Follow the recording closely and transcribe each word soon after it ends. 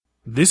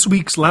This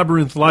week's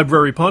Labyrinth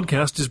Library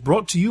podcast is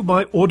brought to you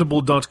by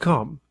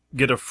Audible.com.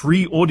 Get a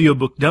free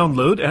audiobook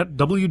download at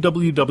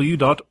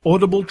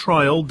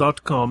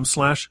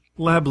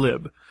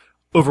www.audibletrial.com/lablib.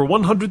 Over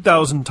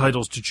 100,000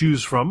 titles to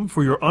choose from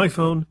for your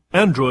iPhone,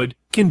 Android,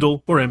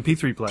 Kindle, or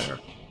MP3 player.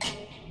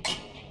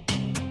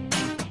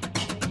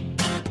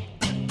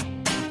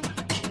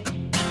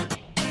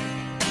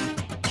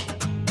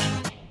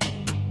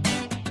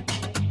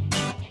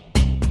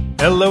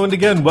 Hello and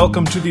again,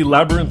 welcome to the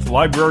Labyrinth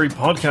Library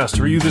podcast.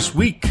 How are you this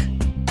week?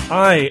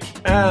 I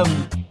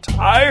am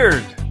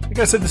tired. I think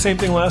I said the same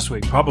thing last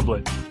week,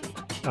 probably.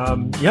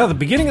 The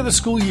beginning of the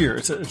school year,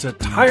 it's a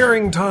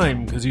tiring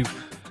time because you've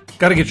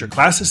got to get your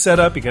classes set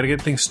up, you got to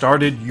get things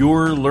started.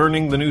 You're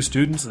learning the new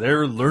students,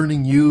 they're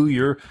learning you.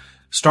 You're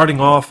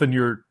starting off and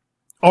you're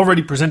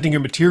already presenting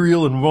your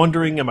material and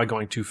wondering, am I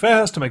going too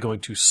fast? Am I going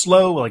too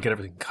slow? Will I get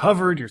everything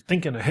covered? You're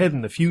thinking ahead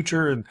in the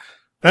future, and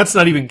that's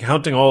not even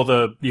counting all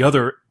the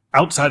other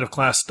outside of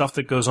class stuff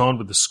that goes on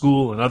with the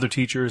school and other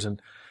teachers,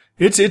 and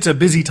it's a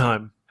busy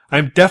time.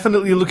 I'm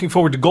definitely looking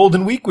forward to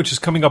Golden Week, which is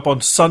coming up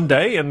on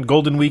Sunday, and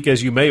Golden Week,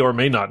 as you may or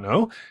may not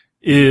know,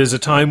 is a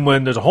time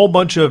when there's a whole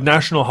bunch of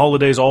national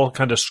holidays all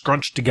kind of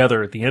scrunched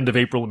together at the end of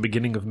April and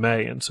beginning of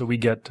May, and so we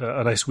get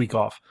a nice week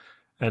off,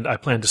 and I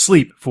plan to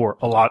sleep for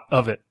a lot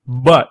of it.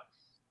 But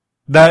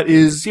that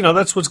is,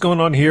 that's what's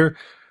going on here,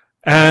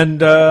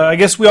 and I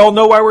guess we all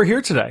know why we're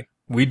here today.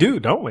 We do,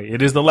 don't we?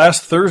 It is the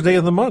last Thursday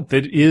of the month.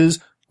 It is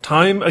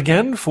time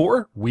again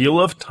for Wheel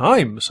of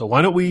Time. So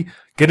why don't we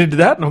get into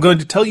that? And I'm going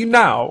to tell you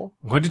now.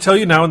 And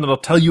then I'll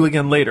tell you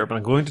again later. But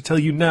I'm going to tell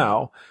you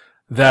now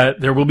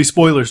that there will be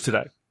spoilers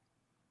today.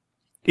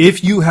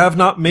 If you have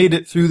not made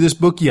it through this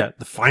book yet,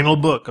 the final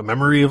book, A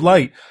Memory of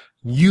Light,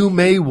 you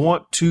may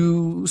want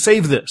to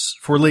save this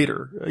for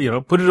later.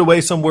 Put it away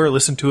somewhere,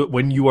 listen to it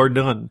when you are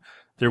done.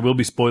 There will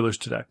be spoilers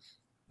today.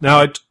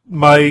 Now,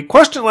 my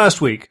question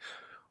last week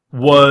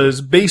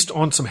was based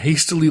on some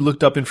hastily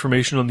looked up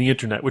information on the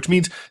internet, which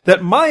means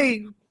that my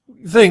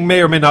thing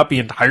may or may not be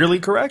entirely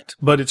correct,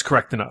 but it's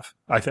correct enough,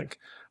 I think.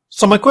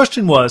 So my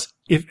question was,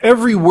 if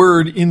every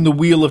word in the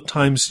Wheel of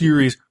Time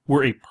series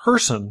were a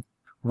person,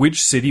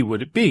 which city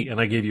would it be?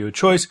 And I gave you a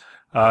choice.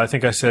 I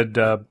think I said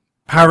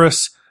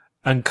Paris,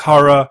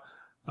 Ankara,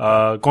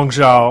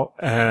 Guangzhou,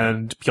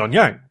 and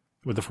Pyongyang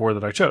were the four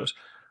that I chose.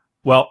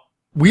 Well,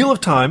 Wheel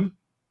of Time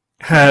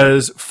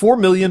has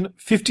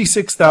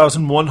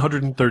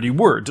 4,056,130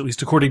 words, at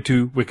least according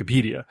to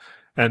Wikipedia.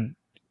 And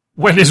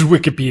when has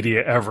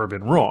Wikipedia ever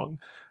been wrong?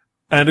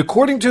 And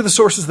according to the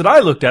sources that I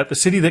looked at, the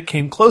city that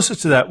came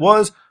closest to that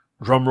was,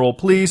 drumroll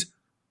please,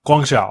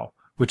 Guangzhou,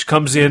 which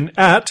comes in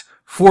at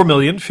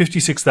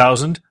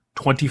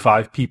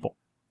 4,056,025 people.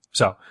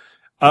 So,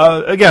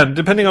 again,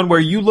 depending on where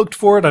you looked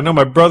for it, I know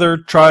my brother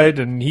tried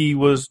and he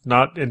was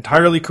not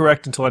entirely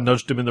correct until I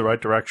nudged him in the right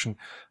direction.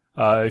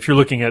 If you're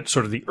looking at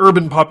sort of the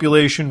urban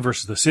population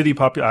versus the city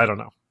population, I don't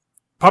know.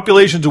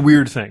 Population's a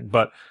weird thing,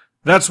 but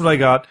that's what I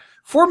got.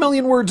 4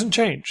 million words and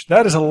change.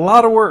 That is a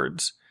lot of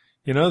words.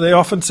 They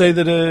often say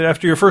that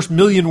after your first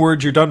million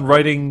words, you're done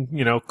writing,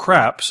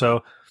 crap.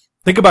 So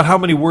think about how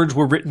many words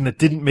were written that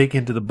didn't make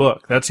into the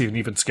book. That's an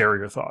even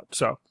scarier thought.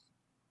 So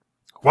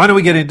why don't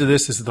we get into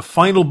this? This is the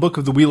final book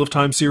of the Wheel of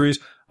Time series,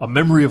 A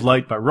Memory of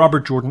Light by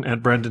Robert Jordan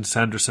and Brandon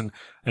Sanderson.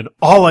 And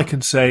all I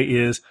can say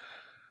is,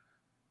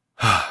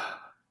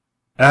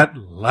 at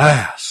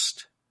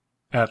last,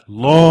 at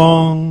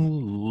long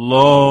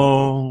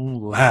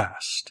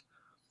last.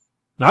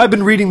 Now, I've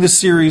been reading this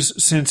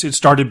series since it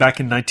started back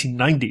in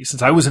 1990,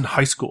 since I was in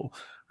high school,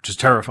 which is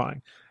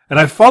terrifying.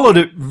 And I've followed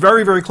it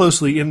very, very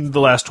closely in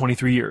the last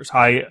 23 years.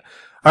 I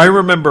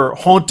remember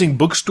haunting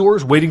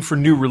bookstores, waiting for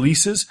new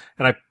releases,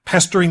 and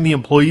pestering the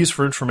employees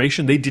for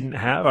information they didn't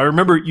have. I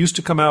remember it used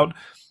to come out,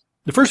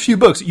 the first few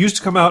books, it used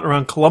to come out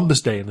around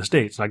Columbus Day in the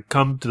States. And I'd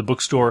come to the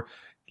bookstore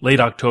late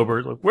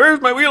October, like,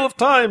 where's my Wheel of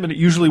Time? And it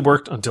usually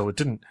worked until it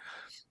didn't.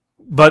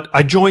 But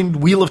I joined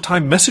Wheel of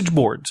Time message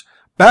boards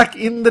back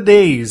in the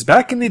days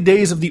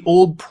of the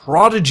old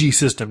Prodigy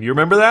system. You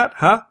remember that?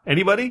 Huh?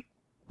 Anybody?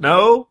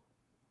 No?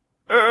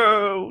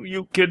 Oh,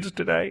 you kids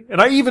today. And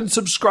I even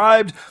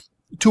subscribed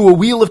to a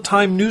Wheel of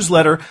Time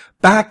newsletter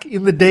back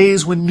in the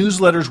days when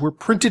newsletters were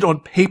printed on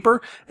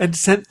paper and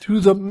sent through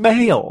the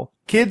mail.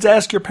 Kids,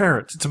 ask your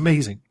parents. It's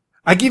amazing.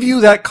 I give you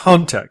that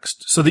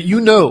context so that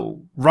you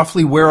know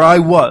roughly where I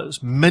was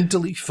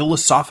mentally,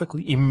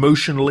 philosophically,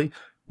 emotionally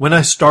when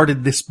I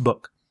started this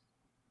book.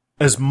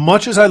 As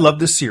much as I love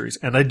this series,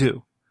 and I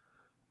do,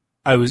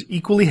 I was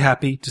equally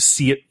happy to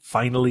see it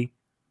finally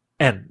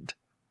end.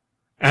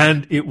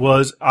 And it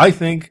was, I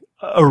think,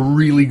 a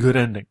really good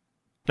ending.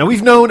 Now,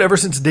 we've known ever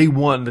since day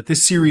one that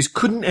this series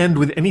couldn't end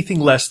with anything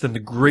less than the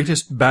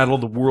greatest battle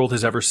the world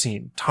has ever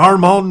seen.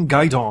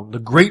 Tarmon-Gaidon, the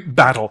great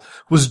battle,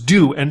 was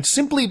due, and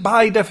simply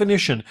by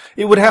definition,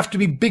 it would have to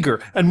be bigger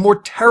and more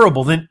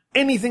terrible than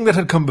anything that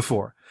had come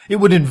before. It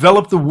would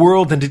envelop the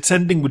world, and its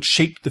ending would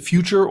shape the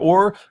future,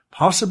 or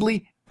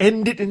possibly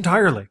end it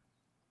entirely.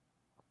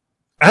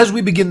 As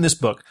we begin this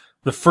book,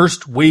 The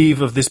first wave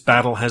of this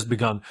battle has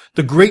begun.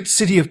 The great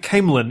city of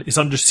Caemlyn is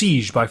under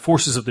siege by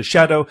forces of the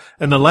Shadow,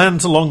 and the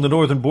lands along the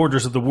northern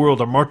borders of the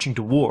world are marching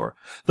to war.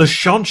 The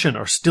Seanchan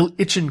are still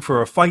itching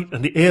for a fight,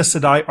 and the Aes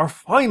Sedai are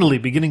finally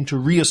beginning to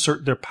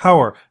reassert their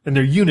power and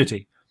their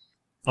unity.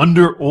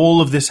 Under all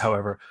of this,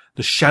 however,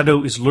 the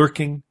Shadow is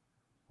lurking,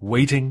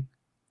 waiting,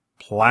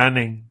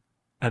 planning,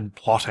 and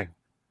plotting.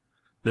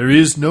 There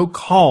is no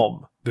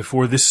calm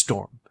before this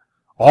storm.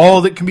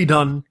 All that can be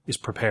done is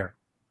prepare.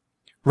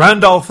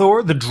 Rand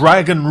al'Thor, the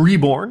Dragon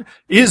Reborn,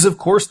 is of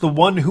course the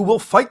one who will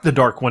fight the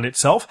Dark One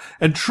itself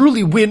and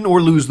truly win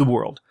or lose the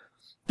world.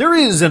 There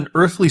is an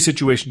earthly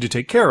situation to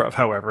take care of,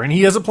 however, and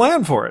he has a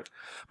plan for it.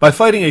 By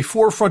fighting a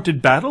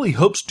four-fronted battle, he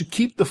hopes to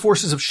keep the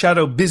forces of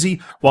Shadow busy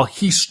while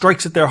he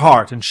strikes at their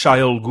heart in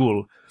Shayol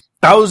Ghul.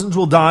 Thousands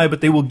will die, but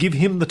they will give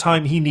him the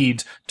time he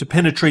needs to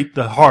penetrate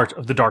the heart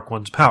of the Dark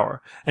One's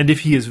power. And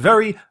if he is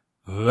very,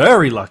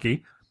 very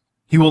lucky,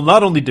 he will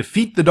not only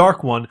defeat the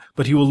Dark One,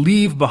 but he will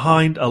leave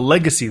behind a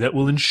legacy that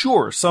will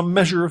ensure some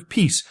measure of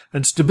peace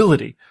and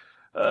stability,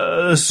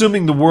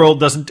 assuming the world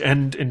doesn't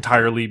end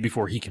entirely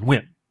before he can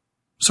win.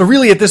 So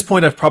really, at this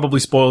point, I've probably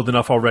spoiled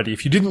enough already.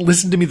 If you didn't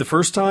listen to me the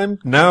first time,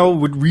 now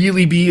would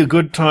really be a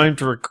good time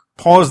to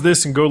pause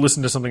this and go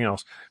listen to something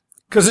else.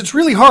 Because it's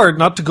really hard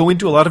not to go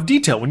into a lot of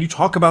detail when you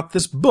talk about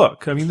this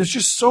book. I mean, there's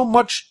just so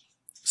much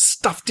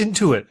stuffed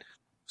into it.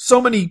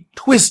 So many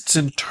twists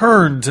and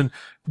turns and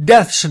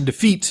deaths and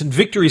defeats and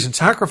victories and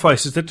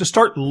sacrifices that to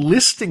start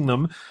listing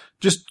them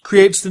just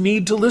creates the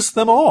need to list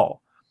them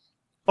all.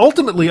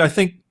 Ultimately, I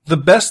think the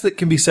best that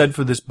can be said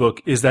for this book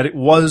is that it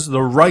was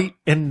the right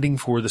ending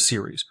for the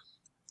series.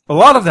 A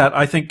lot of that,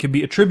 I think, can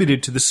be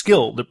attributed to the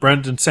skill that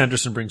Brandon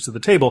Sanderson brings to the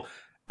table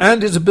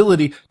and his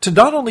ability to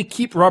not only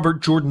keep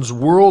Robert Jordan's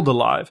world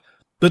alive,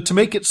 but to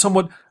make it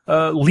somewhat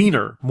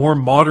leaner, more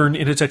modern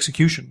in its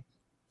execution.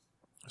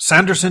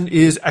 Sanderson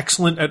is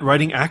excellent at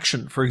writing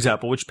action, for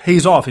example, which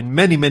pays off in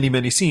many, many,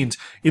 many scenes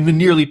in the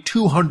nearly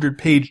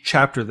 200-page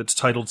chapter that's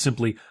titled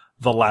simply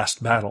The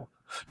Last Battle.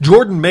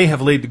 Jordan may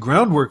have laid the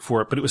groundwork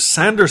for it, but it was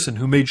Sanderson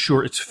who made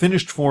sure its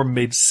finished form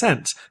made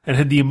sense and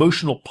had the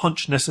emotional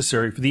punch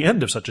necessary for the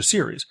end of such a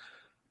series.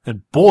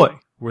 And boy,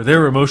 were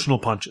there emotional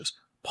punches.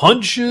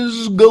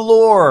 Punches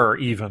galore,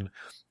 even.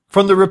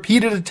 From the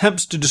repeated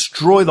attempts to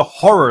destroy the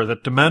horror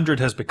that Demandred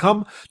has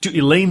become, to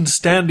Elaine's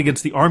stand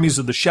against the armies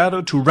of the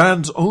Shadow, to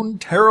Rand's own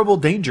terrible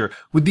danger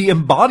with the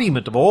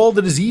embodiment of all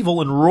that is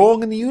evil and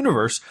wrong in the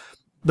universe,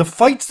 the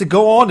fights that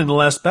go on in the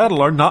last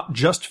battle are not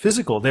just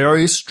physical. They are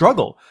a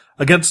struggle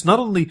against not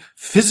only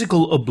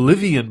physical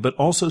oblivion, but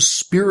also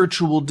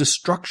spiritual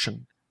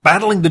destruction.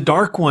 Battling the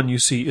Dark One, you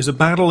see, is a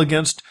battle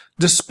against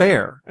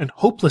despair and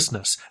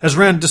hopelessness, as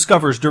Rand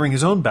discovers during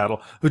his own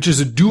battle, which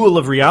is a duel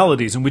of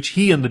realities in which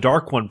he and the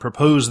Dark One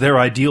propose their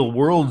ideal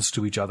worlds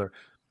to each other.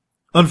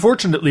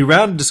 Unfortunately,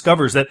 Rand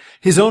discovers that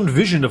his own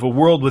vision of a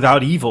world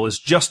without evil is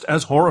just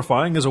as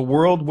horrifying as a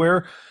world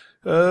where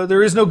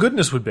there is no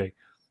goodness would be.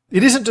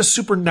 It isn't a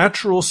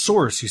supernatural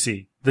source, you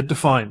see, that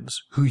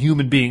defines who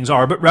human beings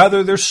are, but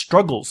rather their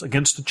struggles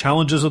against the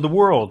challenges of the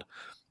world.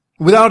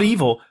 Without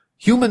evil,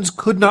 humans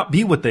could not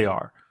be what they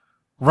are.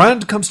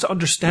 Rand comes to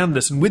understand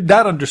this, and with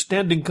that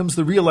understanding comes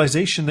the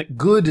realization that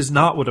good is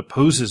not what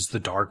opposes the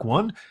Dark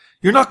One.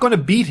 You're not going to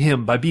beat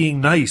him by being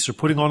nice or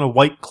putting on a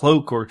white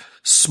cloak or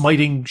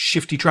smiting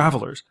shifty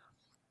travelers.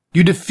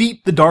 You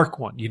defeat the Dark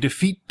One. You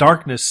defeat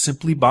darkness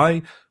simply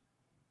by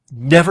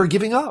never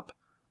giving up.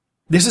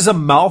 This is a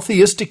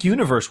maltheistic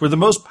universe where the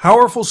most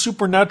powerful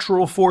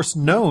supernatural force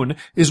known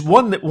is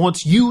one that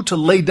wants you to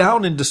lay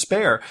down in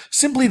despair.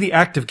 Simply the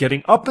act of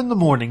getting up in the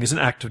morning is an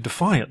act of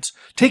defiance.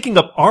 Taking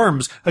up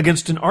arms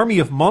against an army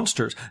of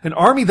monsters, an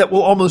army that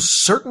will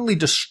almost certainly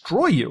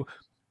destroy you.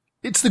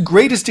 It's the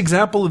greatest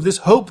example of this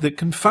hope that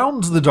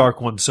confounds the Dark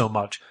One so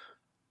much.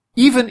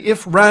 Even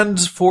if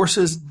Rand's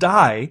forces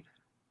die,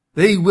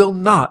 they will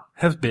not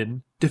have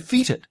been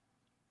defeated.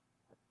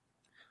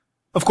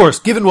 Of course,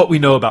 given what we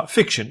know about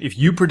fiction, if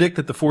you predict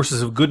that the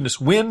forces of goodness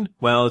win,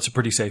 well, it's a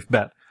pretty safe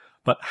bet.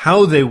 But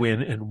how they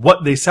win and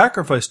what they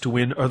sacrifice to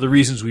win are the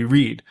reasons we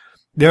read.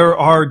 There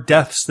are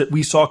deaths that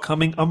we saw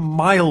coming a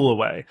mile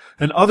away,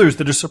 and others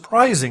that are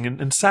surprising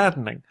and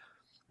saddening.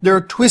 There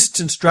are twists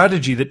in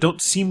strategy that don't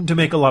seem to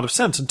make a lot of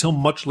sense until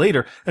much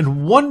later,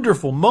 and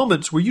wonderful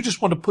moments where you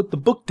just want to put the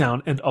book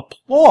down and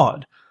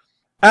applaud.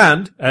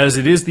 And, as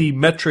it is the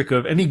metric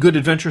of any good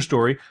adventure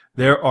story,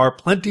 there are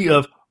plenty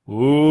of,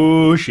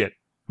 oh shit,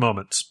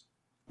 moments.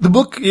 The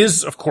book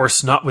is, of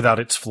course, not without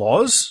its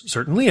flaws,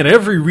 certainly, and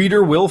every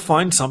reader will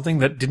find something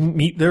that didn't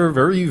meet their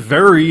very,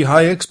 very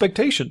high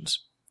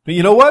expectations. But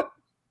you know what?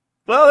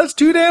 Well, that's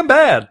too damn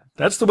bad.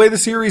 That's the way the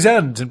series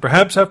ends, and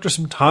perhaps after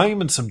some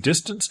time and some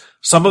distance,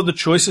 some of the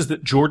choices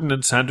that Jordan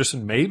and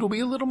Sanderson made will be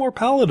a little more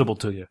palatable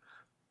to you.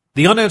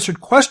 The unanswered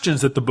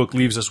questions that the book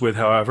leaves us with,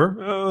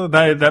 however,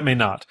 that may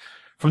not.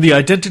 From the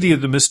identity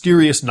of the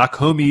mysterious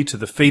Nakomi to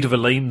the fate of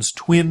Elaine's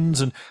twins,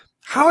 and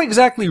how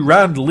exactly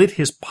Rand lit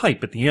his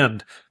pipe at the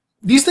end,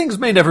 these things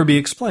may never be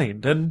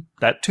explained, and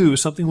that too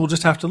is something we'll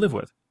just have to live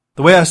with.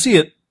 The way I see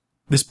it,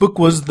 this book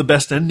was the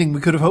best ending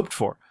we could have hoped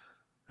for.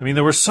 I mean,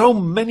 there were so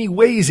many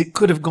ways it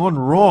could have gone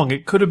wrong.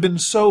 It could have been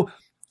so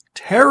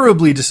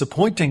terribly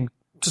disappointing,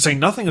 to say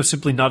nothing of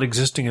simply not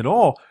existing at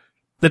all,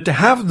 that to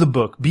have the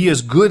book be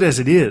as good as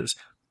it is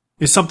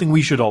something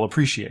we should all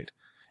appreciate.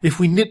 If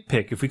we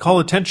nitpick, if we call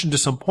attention to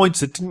some points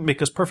that didn't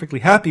make us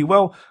perfectly happy,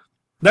 well,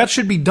 that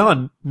should be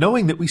done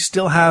knowing that we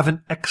still have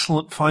an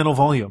excellent final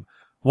volume,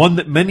 one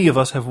that many of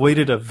us have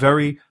waited a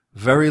very,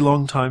 very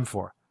long time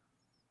for.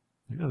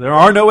 There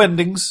are no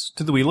endings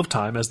to the Wheel of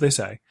Time, as they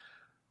say,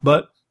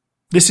 but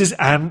this is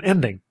an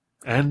ending,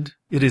 and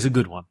it is a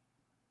good one.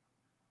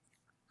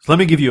 So let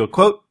me give you a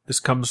quote. This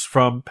comes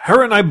from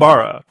Perrin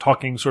Ibarra,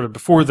 talking sort of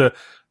before the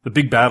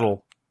big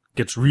battle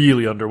gets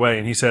really underway,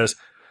 and he says,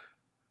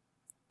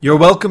 "You're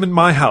welcome in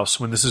my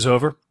house when this is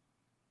over.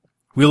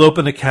 We'll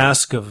open a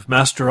cask of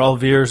Master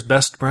Alvir's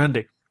best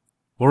brandy.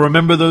 We'll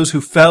remember those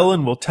who fell,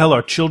 and we'll tell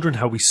our children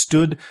how we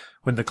stood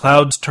when the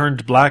clouds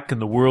turned black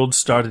and the world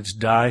started to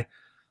die.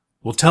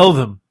 We'll tell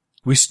them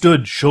we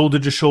stood shoulder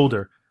to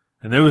shoulder,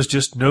 and there was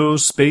just no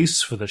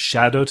space for the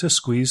shadow to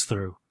squeeze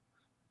through."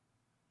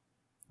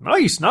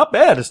 Nice, not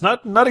bad. It's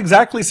not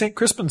exactly St.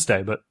 Crispin's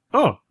Day, but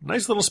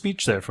nice little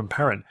speech there from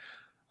Perrin.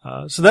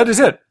 So that is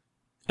it.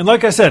 And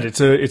like I said, it's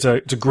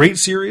a great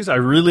series. I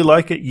really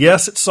like it.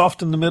 Yes, it's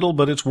soft in the middle,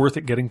 but it's worth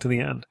it getting to the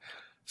end.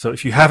 So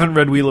if you haven't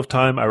read Wheel of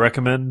Time, I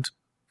recommend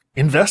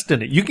invest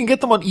in it. You can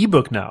get them on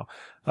ebook now,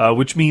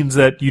 which means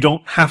that you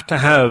don't have to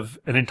have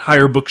an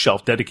entire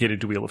bookshelf dedicated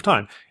to Wheel of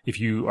Time.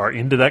 If you are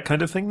into that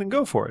kind of thing, then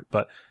go for it.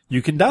 But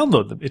you can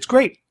download them. It's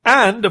great.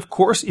 And, of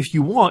course, if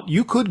you want,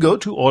 you could go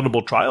to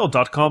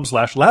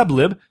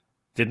audibletrial.com/lablib.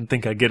 Didn't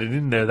think I'd get it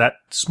in there that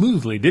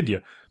smoothly, did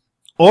you?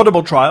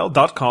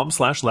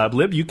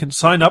 audibletrial.com/lablib. You can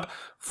sign up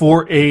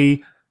for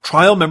a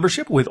trial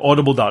membership with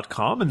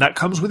audible.com, and that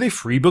comes with a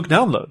free book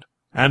download.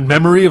 And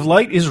Memory of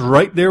Light is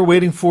right there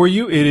waiting for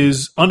you. It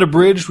is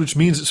unabridged, which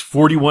means it's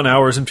 41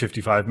 hours and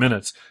 55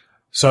 minutes.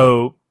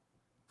 So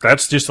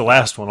that's just the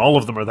last one. All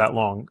of them are that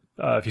long.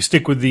 If you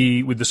stick with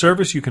the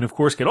service, you can, of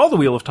course, get all the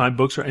Wheel of Time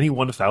books or any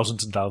one of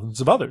thousands and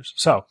thousands of others.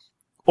 So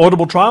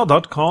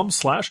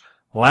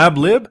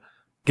audibletrial.com/lablib.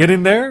 Get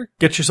in there,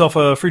 get yourself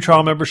a free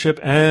trial membership,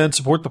 and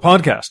support the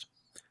podcast.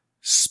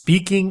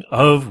 Speaking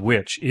of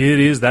which, it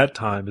is that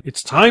time.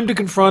 It's time to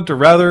confront a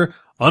rather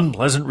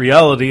unpleasant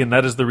reality, and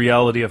that is the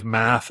reality of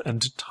math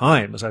and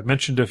time. As I've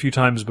mentioned a few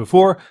times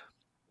before,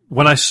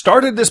 when I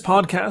started this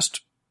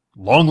podcast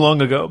long,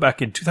 long ago,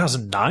 back in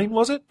 2009,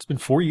 was it? It's been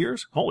 4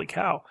 years. Holy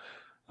cow.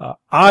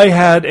 I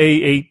had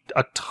a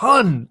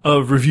ton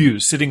of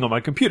reviews sitting on my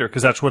computer,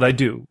 because that's what I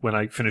do. When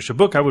I finish a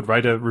book, I would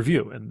write a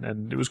review,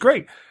 and it was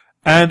great.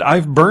 And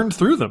I've burned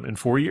through them in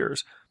 4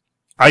 years.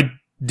 I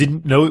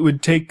didn't know it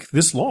would take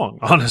this long,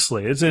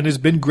 honestly. It's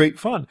been great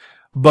fun.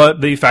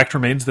 But the fact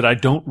remains that I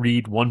don't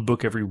read one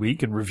book every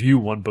week and review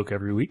one book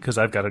every week because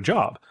I've got a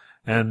job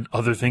and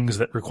other things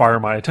that require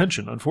my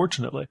attention,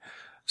 unfortunately.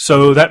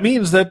 So that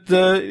means that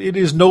it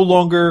is no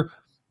longer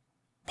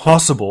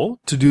possible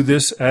to do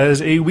this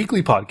as a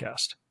weekly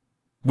podcast,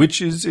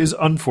 which is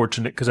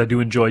unfortunate because I do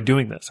enjoy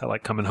doing this. I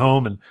like coming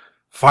home and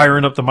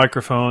firing up the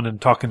microphone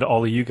and talking to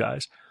all of you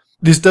guys.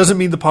 This doesn't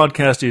mean the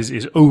podcast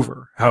is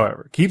over,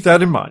 however. Keep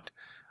that in mind.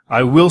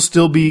 I will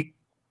still be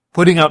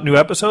putting out new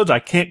episodes. I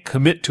can't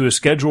commit to a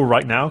schedule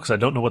right now because I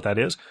don't know what that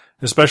is,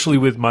 especially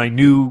with my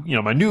new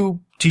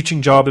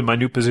teaching job and my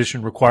new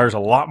position requires a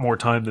lot more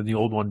time than the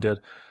old one did.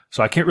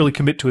 So I can't really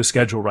commit to a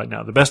schedule right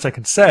now. The best I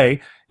can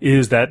say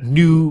is that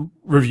new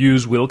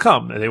reviews will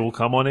come. They will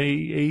come on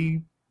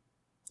a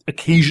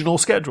occasional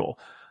schedule.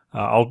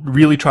 I'll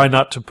really try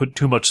not to put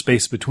too much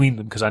space between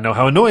them because I know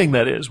how annoying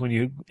that is when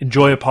you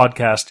enjoy a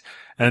podcast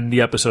and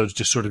the episodes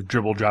just sort of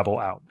dribble-drabble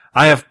out.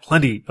 I have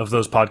plenty of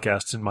those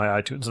podcasts in my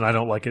iTunes, and I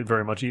don't like it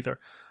very much either.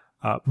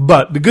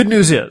 But the good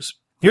news is,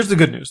 here's the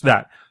good news,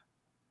 that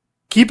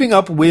keeping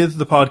up with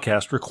the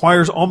podcast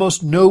requires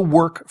almost no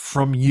work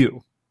from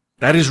you.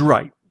 That is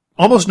right.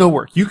 Almost no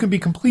work. You can be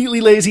completely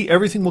lazy.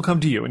 Everything will come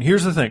to you. And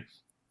here's the thing.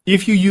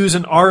 If you use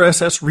an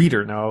RSS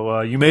reader,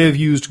 now you may have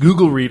used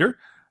Google Reader,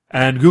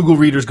 and Google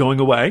Reader's going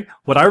away.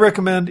 What I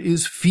recommend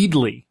is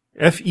Feedly,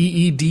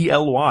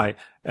 Feedly.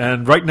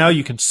 And right now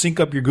you can sync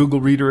up your Google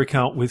Reader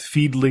account with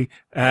Feedly,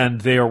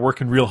 and they are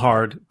working real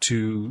hard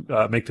to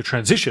make the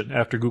transition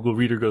after Google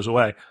Reader goes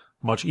away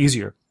much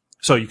easier.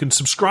 So you can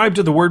subscribe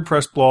to the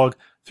WordPress blog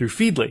through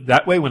Feedly.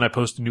 That way, when I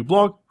post a new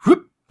blog,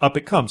 whoop, up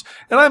it comes.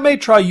 And I may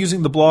try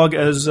using the blog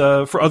as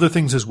for other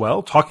things as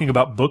well, talking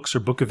about books or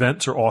book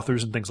events or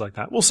authors and things like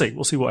that. We'll see.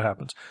 We'll see what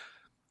happens.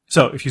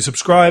 So if you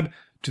subscribe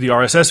to the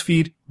RSS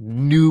feed,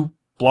 new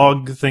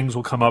blog things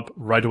will come up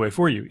right away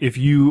for you. If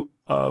you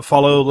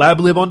follow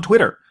LabLib on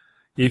Twitter,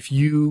 if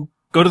you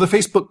go to the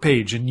Facebook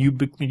page and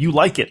you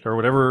like it or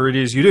whatever it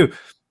is you do,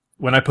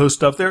 when I post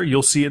stuff there,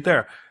 you'll see it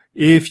there.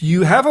 If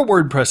you have a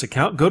WordPress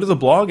account, go to the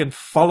blog and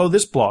follow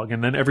this blog.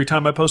 And then every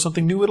time I post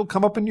something new, it'll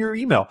come up in your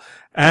email.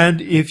 And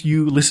if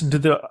you listen to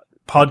the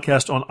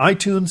podcast on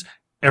iTunes,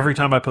 every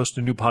time I post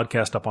a new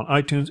podcast up on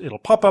iTunes, it'll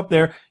pop up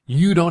there.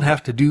 You don't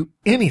have to do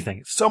anything.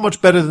 It's so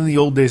much better than the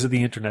old days of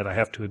the internet, I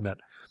have to admit.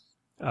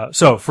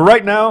 So for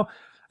right now,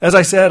 as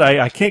I said,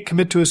 I can't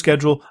commit to a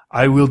schedule.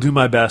 I will do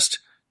my best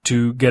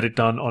to get it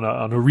done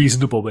on a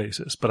reasonable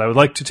basis. But I would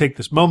like to take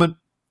this moment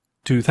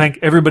to thank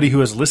everybody who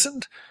has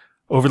listened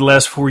over the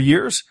last 4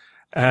 years,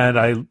 and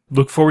I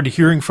look forward to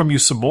hearing from you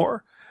some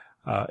more.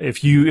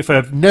 If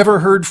I've never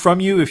heard from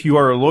you, if you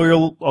are a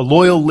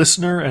loyal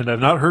listener and I've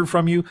not heard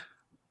from you,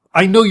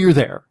 I know you're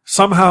there.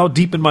 Somehow,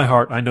 deep in my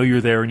heart, I know you're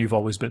there and you've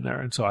always been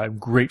there. And so I'm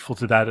grateful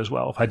to that as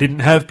well. If I didn't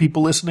have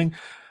people listening,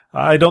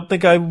 I don't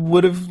think I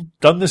would have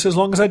done this as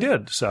long as I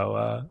did.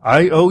 So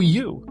I owe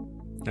you.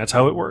 That's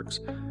how it works.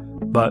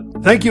 But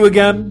thank you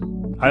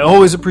again. I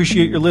always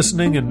appreciate your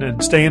listening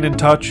and staying in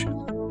touch.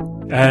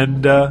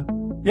 And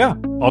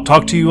I'll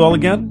talk to you all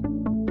again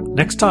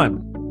next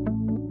time.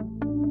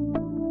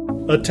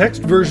 A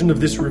text version of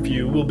this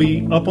review will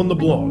be up on the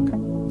blog,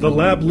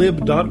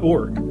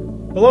 thelablib.org,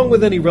 along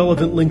with any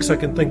relevant links I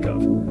can think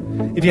of.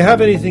 If you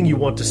have anything you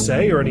want to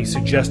say or any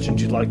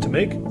suggestions you'd like to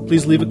make,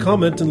 please leave a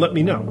comment and let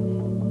me know.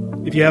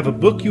 If you have a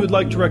book you would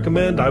like to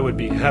recommend, I would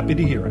be happy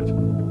to hear it.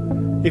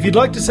 If you'd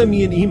like to send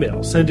me an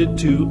email, send it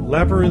to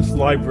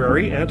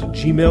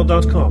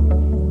labyrinthlibrary@gmail.com.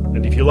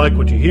 And if you like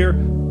what you hear,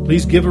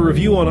 please give a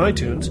review on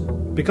iTunes,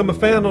 become a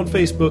fan on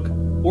Facebook,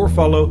 or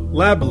follow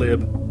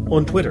LabLib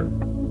on Twitter.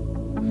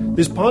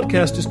 This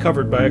podcast is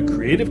covered by a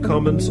Creative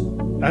Commons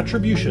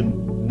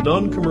Attribution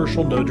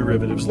Non-Commercial No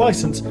Derivatives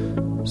license,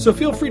 so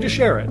feel free to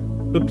share it,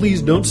 but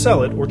please don't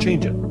sell it or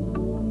change it.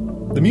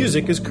 The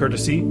music is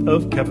courtesy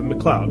of Kevin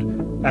MacLeod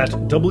at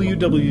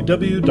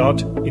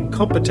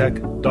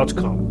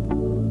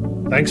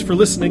www.incompetech.com. Thanks for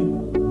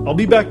listening. I'll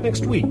be back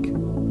next week,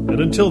 and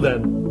until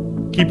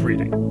then, keep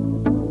reading.